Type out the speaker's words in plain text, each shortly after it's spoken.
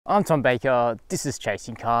I'm Tom Baker, this is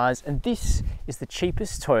Chasing Cars, and this is the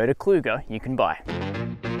cheapest Toyota Kluger you can buy.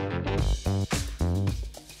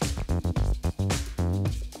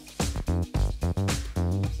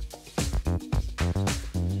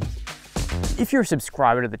 If you're a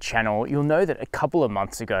subscriber to the channel, you'll know that a couple of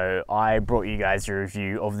months ago, I brought you guys a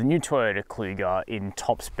review of the new Toyota Kluger in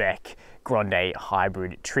top spec Grande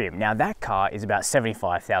hybrid trim. Now that car is about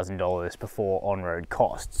 $75,000 before on-road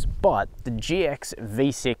costs, but the GX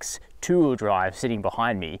V6 two-wheel drive sitting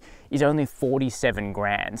behind me is only 47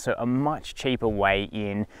 grand, so a much cheaper way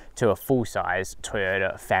in to a full-size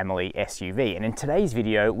Toyota family SUV. And in today's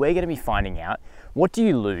video, we're going to be finding out, what do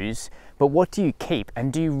you lose, but what do you keep?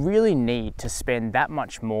 And do you really need to spend that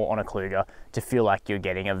much more on a Kluger to feel like you're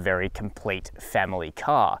getting a very complete family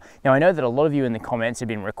car? Now, I know that a lot of you in the comments have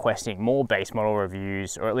been requesting more base model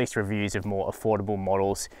reviews, or at least reviews of more affordable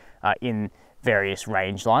models in various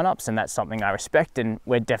range lineups, and that's something I respect, and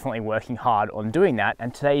we're definitely working hard on doing that,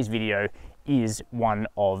 and today's video is one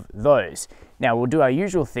of those. Now, we'll do our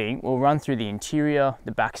usual thing. We'll run through the interior,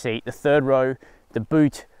 the back seat, the third row, the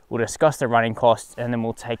boot. We'll discuss the running costs, and then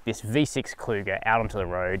we'll take this V6 Kluger out onto the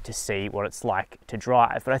road to see what it's like to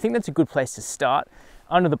drive. But I think that's a good place to start,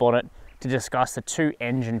 under the bonnet, to discuss the two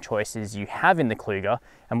engine choices you have in the Kluger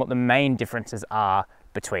and what the main differences are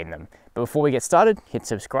between them. But before we get started, hit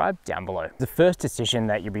subscribe down below. The first decision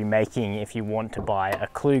that you'll be making if you want to buy a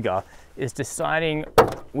Kluger is deciding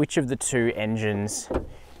which of the two engines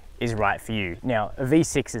is right for you. Now, a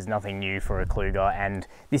V6 is nothing new for a Kluger, and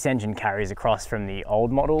this engine carries across from the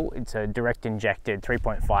old model. It's a direct injected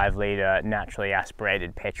 3.5 litre naturally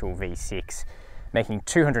aspirated petrol V6, making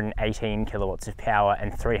 218 kilowatts of power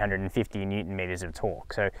and 350 Newton meters of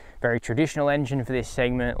torque. So very traditional engine for this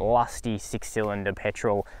segment, lusty 6-cylinder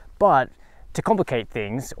petrol. But to complicate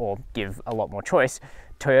things, or give a lot more choice,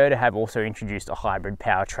 Toyota have also introduced a hybrid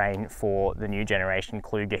powertrain for the new generation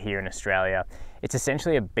Kluger here in Australia. It's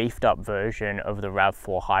essentially a beefed up version of the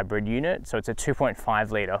RAV4 hybrid unit. So it's a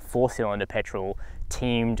 2.5 litre 4-cylinder petrol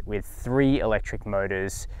teamed with 3 electric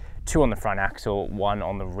motors, 2 on the front axle, 1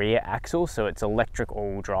 on the rear axle. So it's electric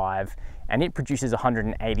all drive, and it produces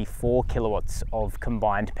 184 kilowatts of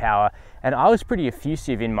combined power. And I was pretty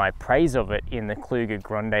effusive in my praise of it in the Kluger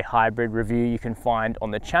Grande Hybrid review you can find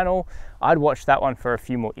on the channel. I'd watch that one for a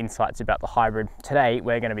few more insights about the hybrid. Today,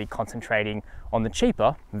 we're going to be concentrating on the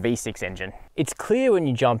cheaper V6 engine. It's clear when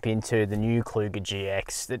you jump into the new Kluger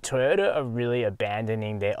GX that Toyota are really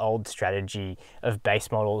abandoning their old strategy of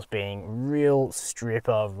base models being real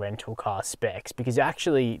stripper rental car specs, because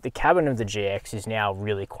actually the cabin of the GX is now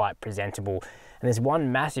really quite presentable. And there's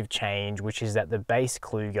one massive change, which is that the base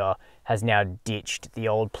Kluger has now ditched the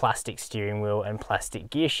old plastic steering wheel and plastic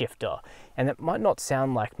gear shifter. And that might not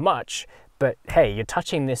sound like much, but hey, you're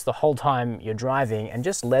touching this the whole time you're driving, and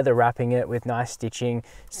just leather wrapping it with nice stitching,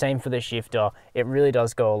 same for the shifter, it really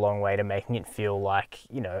does go a long way to making it feel like,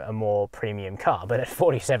 you know, a more premium car. But at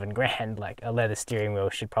 47 grand, like, a leather steering wheel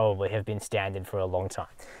should probably have been standard for a long time.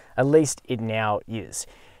 At least it now is.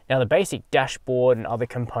 Now, the basic dashboard and other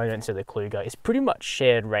components of the Kluger is pretty much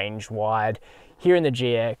shared range wide. Here in the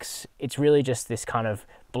GX, it's really just this kind of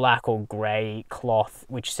black or grey cloth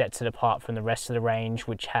which sets it apart from the rest of the range,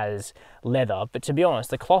 which has leather. But to be honest,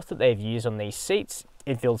 the cloth that they've used on these seats,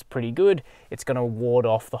 it feels pretty good. It's going to ward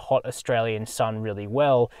off the hot Australian sun really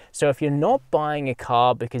well. So if you're not buying a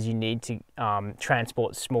car because you need to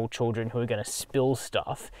transport small children who are going to spill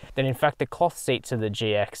stuff, then in fact the cloth seats of the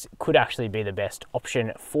GX could actually be the best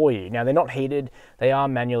option for you. Now, they're not heated, they are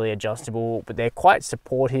manually adjustable, but they're quite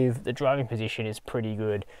supportive. The driving position is pretty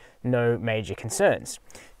good, no major concerns.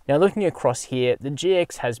 Now, looking across here, the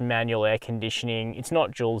GX has manual air conditioning. It's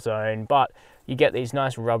not dual zone, but you get these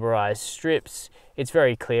nice rubberized strips. It's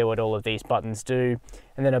very clear what all of these buttons do.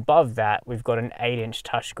 And then above that, we've got an 8-inch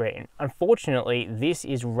touchscreen. Unfortunately, this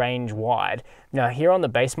is range wide. Now, here on the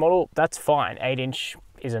base model, that's fine. 8-inch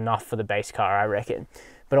is enough for the base car, I reckon.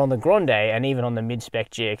 But on the Grande, and even on the mid-spec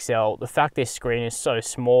GXL, the fact this screen is so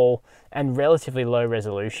small and relatively low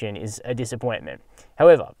resolution is a disappointment.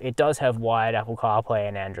 However, it does have wired Apple CarPlay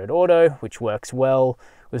and Android Auto, which works well.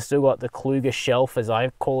 We've still got the Kluger shelf, as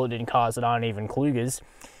I call it in cars that aren't even Klugers,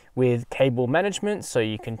 with cable management, so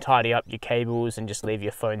you can tidy up your cables and just leave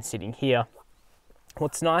your phone sitting here.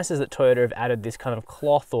 What's nice is that Toyota have added this kind of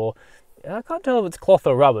cloth, or I can't tell if it's cloth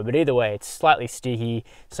or rubber, but either way, it's slightly sticky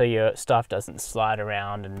so your stuff doesn't slide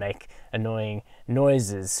around and make annoying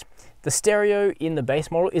noises. The stereo in the base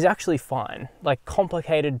model is actually fine. Like,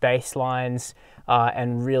 complicated bass lines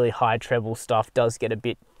and really high treble stuff does get a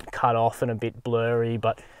bit cut off and a bit blurry,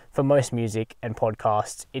 but for most music and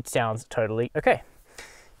podcasts, it sounds totally okay.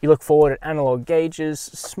 You look forward at analog gauges,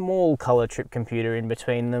 small color trip computer in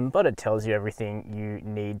between them, but it tells you everything you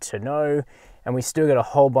need to know. And we still got a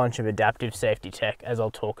whole bunch of adaptive safety tech, as I'll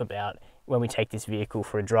talk about when we take this vehicle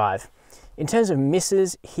for a drive. In terms of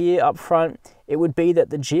misses here up front, it would be that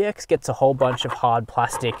the GX gets a whole bunch of hard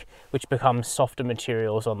plastic, which becomes softer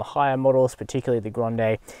materials on the higher models, particularly the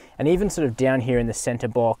Grande, and even sort of down here in the center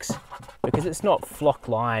box, because it's not flock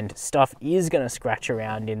lined, stuff is going to scratch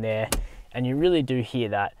around in there, and you really do hear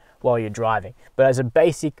that while you're driving. But as a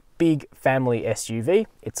basic big family SUV,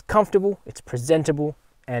 it's comfortable, it's presentable,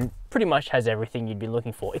 and pretty much has everything you'd be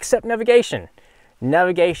looking for, except navigation.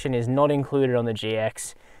 Navigation is not included on the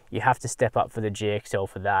GX. You have to step up for the GXL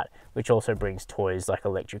for that, which also brings toys like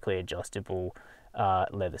electrically adjustable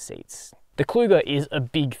leather seats. The Kluger is a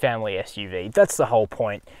big family SUV. That's the whole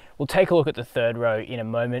point. We'll take a look at the third row in a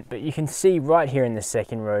moment, but you can see right here in the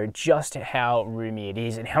second row just how roomy it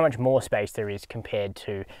is and how much more space there is compared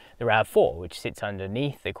to the RAV4, which sits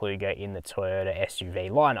underneath the Kluger in the Toyota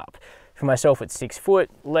SUV lineup. For myself, it's 6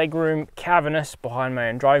 foot, legroom cavernous behind my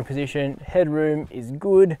own driving position, headroom is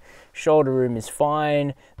good, shoulder room is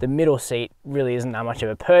fine, the middle seat really isn't that much of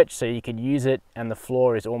a perch, so you could use it, and the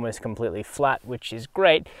floor is almost completely flat, which is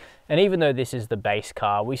great. And even though this is the base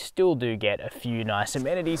car, we still do get a few nice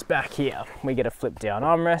amenities back here. We get a flip down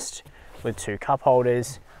armrest with 2 cup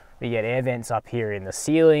holders. We get air vents up here in the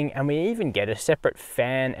ceiling, and we even get a separate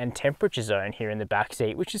fan and temperature zone here in the back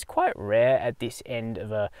seat, which is quite rare at this end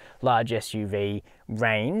of a large SUV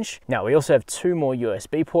range. Now, we also have 2 more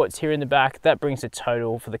USB ports here in the back. That brings the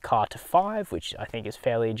total for the car to 5, which I think is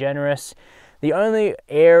fairly generous. The only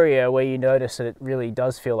area where you notice that it really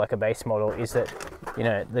does feel like a base model is that, you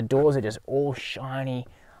know, the doors are just all shiny,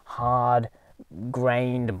 hard,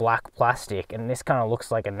 grained black plastic, and this kind of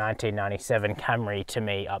looks like a 1997 Camry to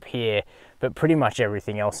me up here, but pretty much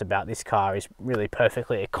everything else about this car is really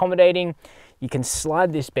perfectly accommodating. You can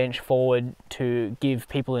slide this bench forward to give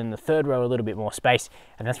people in the third row a little bit more space,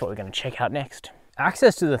 and that's what we're going to check out next.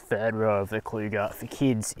 Access to the third row of the Kluger for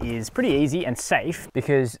kids is pretty easy and safe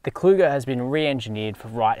because the Kluger has been re-engineered for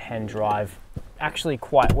right-hand drive actually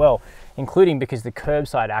quite well, including because the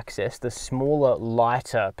curbside access, the smaller,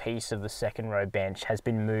 lighter piece of the second row bench, has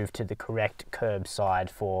been moved to the correct curbside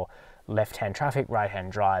for left-hand traffic,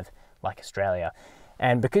 right-hand drive, like Australia.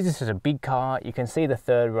 And because this is a big car, you can see the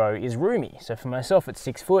third row is roomy. So for myself, it's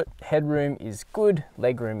 6 foot, headroom is good,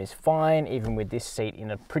 legroom is fine, even with this seat in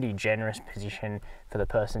a pretty generous position for the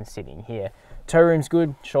person sitting here. Toe room's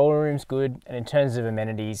good, shoulder room's good, and in terms of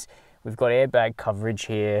amenities, we've got airbag coverage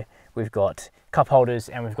here, we've got cup holders,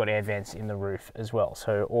 and we've got air vents in the roof as well,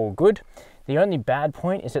 so all good. The only bad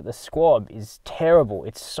point is that the squab is terrible.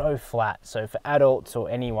 It's so flat, so for adults or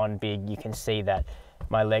anyone big, you can see that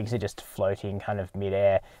my legs are just floating kind of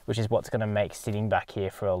mid-air, which is what's going to make sitting back here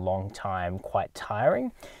for a long time quite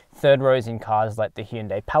tiring. Third rows in cars like the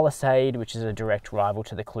Hyundai Palisade, which is a direct rival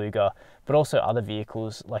to the Kluger, but also other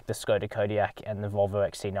vehicles like the Skoda Kodiaq and the Volvo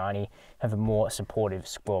XC90 have a more supportive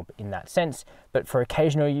squab in that sense. But for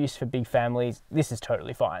occasional use for big families, this is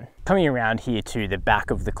totally fine. Coming around here to the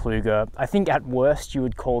back of the Kluger, I think at worst you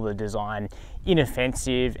would call the design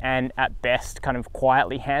inoffensive and at best kind of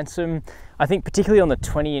quietly handsome. I think particularly on the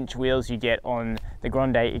 20-inch wheels you get on the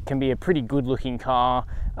Grande, it can be a pretty good looking car.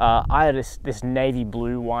 I had this navy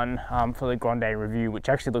blue one for the Grande review, which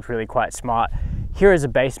actually looked really quite smart. Here is a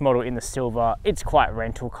base model in the silver. It's quite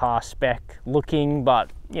rental car spec looking,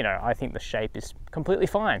 but you know, I think the shape is completely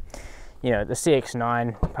fine. You know, the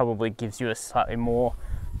CX-9 probably gives you a slightly more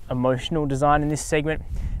emotional design in this segment.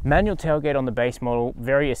 Manual tailgate on the base model,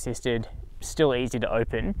 very assisted, still easy to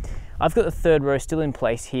open. I've got the third row still in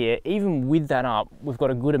place here. Even with that up, we've got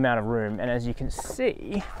a good amount of room, and as you can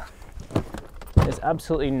see, there's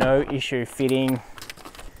absolutely no issue fitting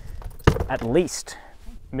at least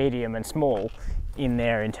medium and small in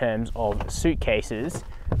there in terms of suitcases,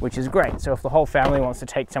 which is great. So if the whole family wants to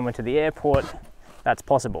take someone to the airport, that's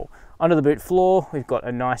possible. Under the boot floor, we've got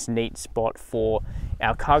a nice neat spot for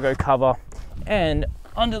our cargo cover, and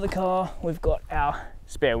under the car, we've got our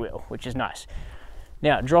spare wheel, which is nice.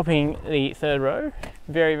 Now, dropping the third row,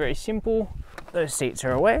 very, very simple. Those seats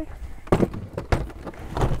are away.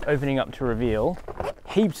 Opening up to reveal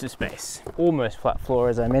heaps of space, almost flat floor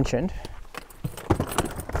as I mentioned.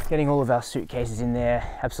 Getting all of our suitcases in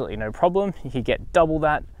there, absolutely no problem. You could get double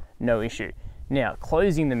that, no issue. Now,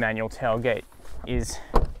 closing the manual tailgate is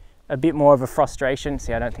a bit more of a frustration.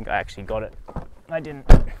 See, I don't think I actually got it. I didn't.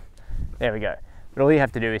 There we go. But all you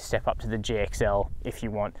have to do is step up to the GXL if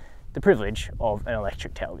you want the privilege of an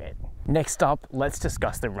electric tailgate. Next up, let's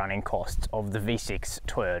discuss the running costs of the V6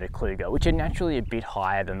 Toyota Kluger, which are naturally a bit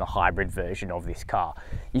higher than the hybrid version of this car.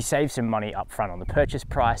 You save some money up front on the purchase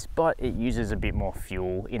price, but it uses a bit more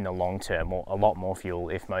fuel in the long term, or a lot more fuel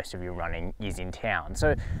if most of your running is in town.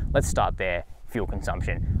 So let's start there. Fuel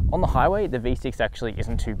consumption. On the highway, the V6 actually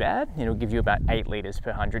isn't too bad. It'll give you about 8 litres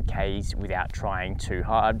per 100 Ks without trying too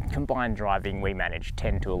hard. Combined driving, we manage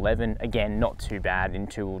 10 to 11. Again, not too bad in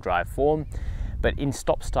two-wheel drive form. But in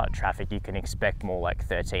stop-start traffic, you can expect more like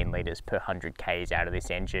 13 litres per 100 Ks out of this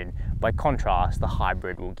engine. By contrast, the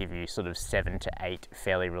hybrid will give you sort of 7 to 8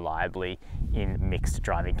 fairly reliably in mixed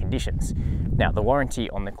driving conditions. Now, the warranty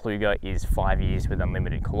on the Kluger is 5 years with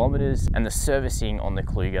unlimited kilometres, and the servicing on the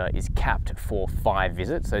Kluger is capped for 5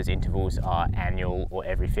 visits. Those intervals are annual or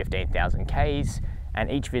every 15,000 Ks. And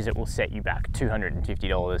each visit will set you back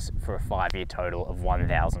 $250 for a 5-year total of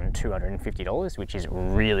 $1,250, which is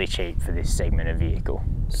really cheap for this segment of vehicle.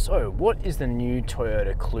 So what is the new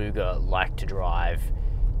Toyota Kluger like to drive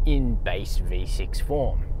in base V6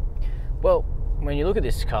 form? Well, when you look at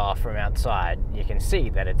this car from outside, you can see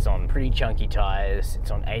that it's on pretty chunky tyres, it's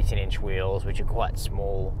on 18-inch wheels, which are quite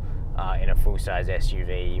small in a full-size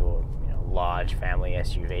SUV or large family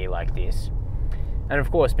SUV like this. And of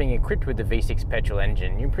course, being equipped with the V6 petrol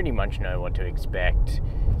engine, you pretty much know what to expect.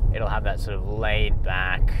 It'll have that sort of laid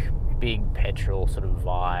back, big petrol sort of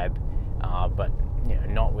vibe, but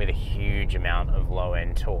not with a huge amount of low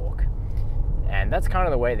end torque. And that's kind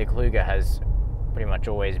of the way the Kluger has pretty much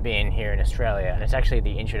always been here in Australia. And it's actually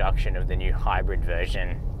the introduction of the new hybrid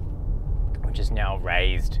version, which is now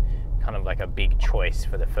raised kind of like a big choice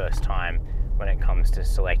for the first time when it comes to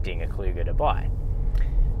selecting a Kluger to buy.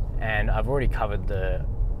 And I've already covered the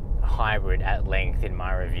hybrid at length in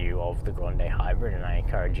my review of the Grande Hybrid, and I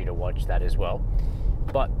encourage you to watch that as well.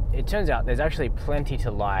 But it turns out there's actually plenty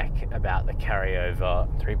to like about the carryover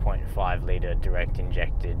 3.5 litre direct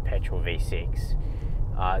injected petrol V6.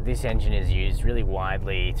 This engine is used really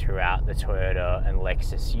widely throughout the Toyota and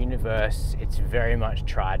Lexus universe. It's very much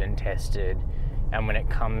tried and tested, and when it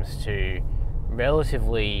comes to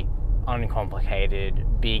relatively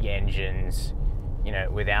uncomplicated big engines,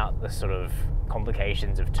 without the sort of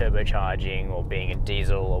complications of turbocharging or being a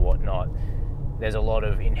diesel or whatnot, there's a lot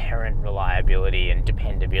of inherent reliability and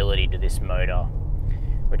dependability to this motor,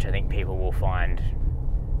 which I think people will find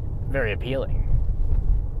very appealing.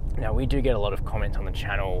 Now, we do get a lot of comments on the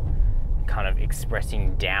channel kind of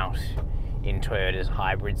expressing doubt in Toyota's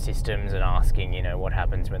hybrid systems and asking, what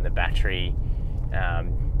happens when the battery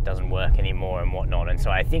doesn't work anymore and whatnot. And so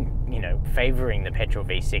I think, favouring the petrol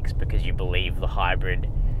V6 because you believe the hybrid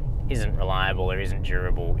isn't reliable or isn't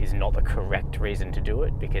durable is not the correct reason to do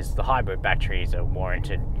it, because the hybrid batteries are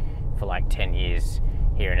warranted for like 10 years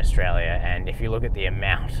here in Australia. And if you look at the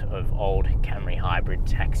amount of old Camry hybrid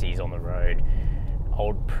taxis on the road,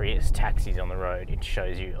 old Prius taxis on the road, it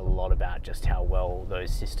shows you a lot about just how well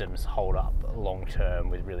those systems hold up long term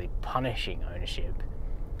with really punishing ownership.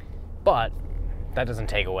 But that doesn't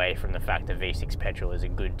take away from the fact that V6 petrol is a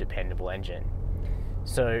good, dependable engine.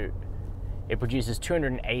 So it produces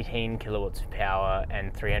 218 kilowatts of power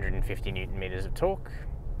and 350 newton meters of torque.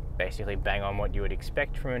 Basically bang on what you would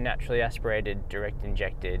expect from a naturally aspirated, direct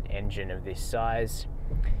injected engine of this size.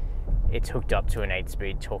 It's hooked up to an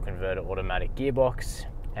 8-speed torque converter automatic gearbox,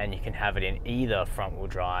 and you can have it in either front-wheel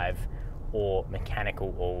drive or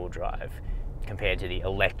mechanical all-wheel drive, compared to the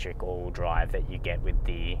electric all-wheel drive that you get with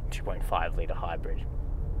the 2.5 litre hybrid.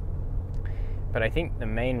 But I think the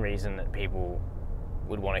main reason that people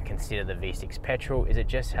would want to consider the V6 petrol is it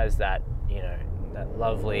just has that, that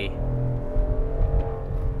lovely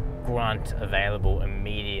grunt available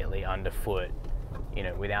immediately underfoot,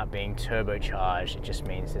 without being turbocharged. It just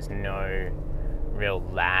means there's no real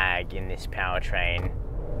lag in this powertrain.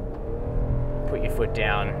 Put your foot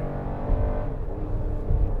down,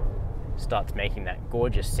 starts making that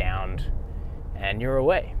gorgeous sound, and you're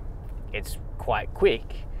away. It's quite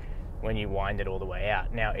quick when you wind it all the way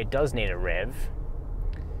out. Now, it does need a rev.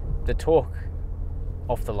 The torque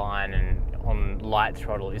off the line and on light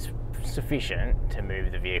throttle is sufficient to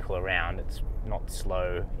move the vehicle around. It's not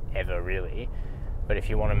slow ever really, but if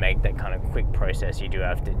you want to make that kind of quick process, you do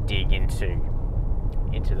have to dig into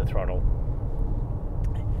the throttle.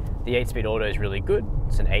 The 8-speed auto is really good.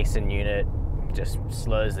 It's an ASIN unit, just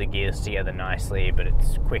slows the gears together nicely, but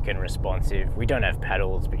it's quick and responsive. We don't have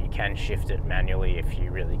pedals, but you can shift it manually if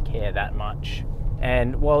you really care that much.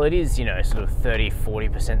 And while it is, sort of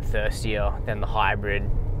 30-40% thirstier than the hybrid,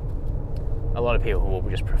 a lot of people will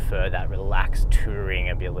just prefer that relaxed touring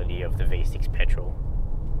ability of the V6 petrol.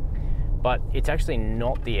 But it's actually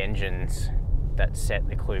not the engine's that set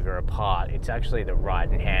the Kluger apart. It's actually the ride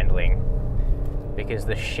and handling, because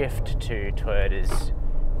the shift to Toyota's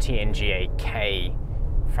TNGA-K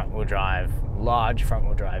front-wheel drive, large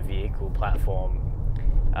front-wheel drive vehicle platform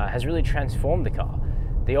has really transformed the car.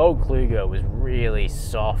 The old Kluger was really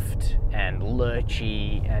soft and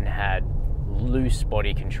lurchy and had loose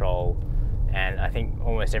body control, and I think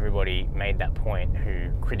almost everybody made that point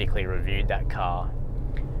who critically reviewed that car.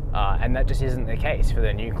 And that just isn't the case for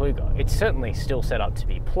the new Kluger. It's certainly still set up to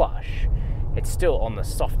be plush. It's still on the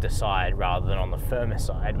softer side rather than on the firmer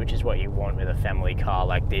side, which is what you want with a family car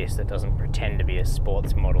like this that doesn't pretend to be a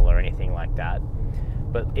sports model or anything like that.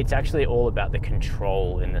 But it's actually all about the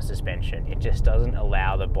control in the suspension. It just doesn't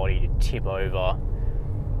allow the body to tip over,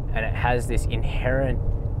 and it has this inherent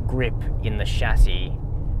grip in the chassis,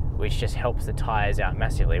 which just helps the tires out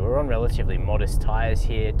massively. We're on relatively modest tires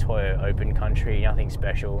here, Toyo open country, nothing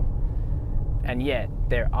special. And yet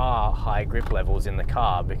there are high grip levels in the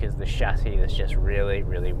car because the chassis is just really,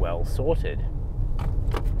 really well sorted.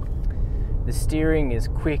 The steering is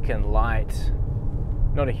quick and light,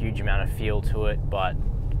 not a huge amount of feel to it, but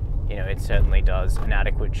you know, it certainly does an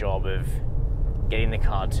adequate job of getting the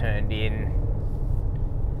car turned in.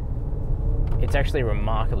 It's actually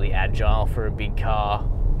remarkably agile for a big car,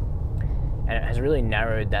 and it has really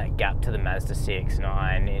narrowed that gap to the Mazda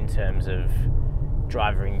CX-9 in terms of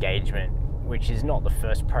driver engagement, which is not the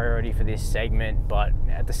first priority for this segment, but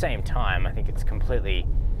at the same time, I think it's completely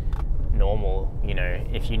normal. You know,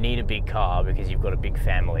 if you need a big car because you've got a big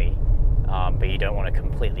family, but you don't want to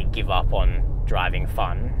completely give up on driving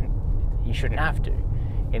fun, you shouldn't have to.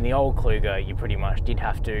 In the old Kluger, you pretty much did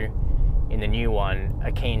have to. In the new one,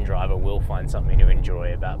 a keen driver will find something to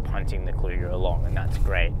enjoy about punting the Kluger along, and that's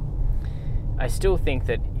great. I still think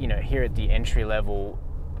that, you know, here at the entry level,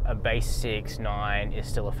 a base CX-9 is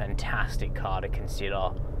still a fantastic car to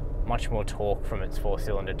consider. Much more torque from its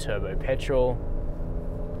 4-cylinder turbo petrol,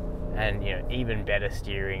 and you know, even better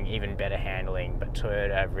steering, even better handling, but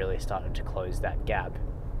Toyota have really started to close that gap.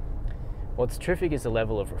 What's terrific is the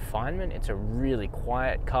level of refinement. It's a really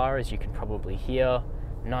quiet car, as you can probably hear.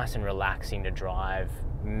 Nice and relaxing to drive,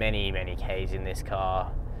 many Ks in this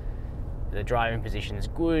car. The driving position is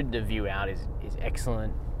good, the view out is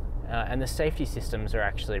excellent, and the safety systems are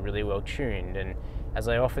actually really well tuned. And as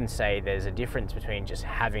I often say, there's a difference between just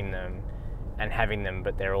having them and having them,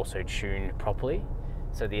 but they're also tuned properly.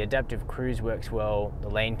 So the adaptive cruise works well, the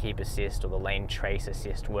lane keep assist or the lane trace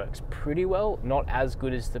assist works pretty well. Not as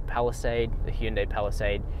good as the Palisade, the Hyundai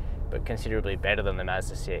Palisade, but considerably better than the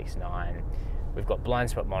Mazda CX-9. We've got blind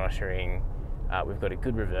spot monitoring, we've got a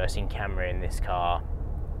good reversing camera in this car,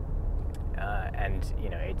 and you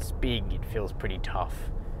know, it's big, it feels pretty tough.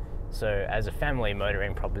 So as a family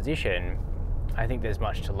motoring proposition, I think there's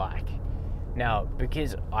much to like. Now,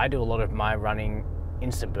 because I do a lot of my running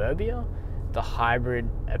in suburbia, the hybrid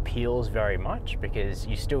appeals very much because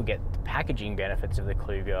you still get the packaging benefits of the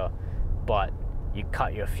Kluger, but you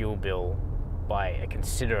cut your fuel bill by a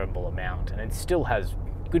considerable amount, and it still has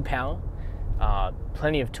good power,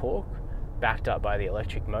 plenty of torque, backed up by the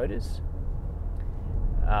electric motors.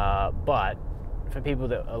 But for people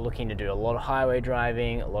that are looking to do a lot of highway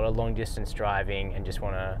driving, a lot of long distance driving, and just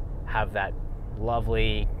want to have that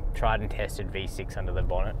lovely tried and tested V6 under the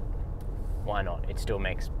bonnet, why not? It still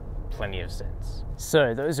makes plenty of sense.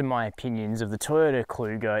 So those are my opinions of the Toyota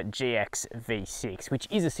Kluger GX V6, which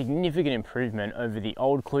is a significant improvement over the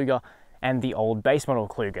old Kluger and the old base model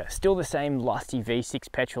Kluger. Still the same lusty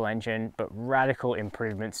V6 petrol engine, but radical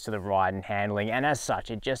improvements to the ride and handling, and as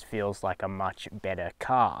such, it just feels like a much better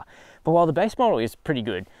car. But while the base model is pretty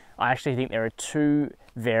good, I actually think there are two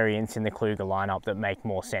variants in the Kluger lineup that make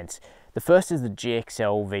more sense. The first is the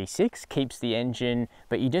GXL V6, keeps the engine,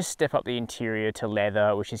 but you just step up the interior to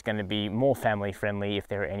leather, which is going to be more family friendly if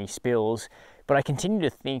there are any spills. But I continue to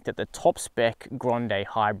think that the top spec Grande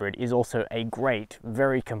Hybrid is also a great,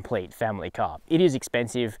 very complete family car. It is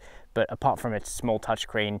expensive, but apart from its small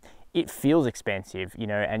touchscreen, it feels expensive, you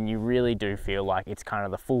know, and you really do feel like it's kind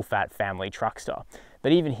of the full fat family truckster.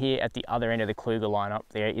 But even here at the other end of the Kluger lineup,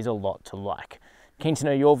 there is a lot to like. Keen to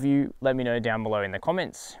know your view, let me know down below in the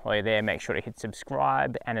comments. While you're there, make sure to hit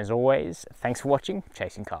subscribe, and as always, thanks for watching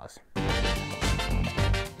Chasing Cars.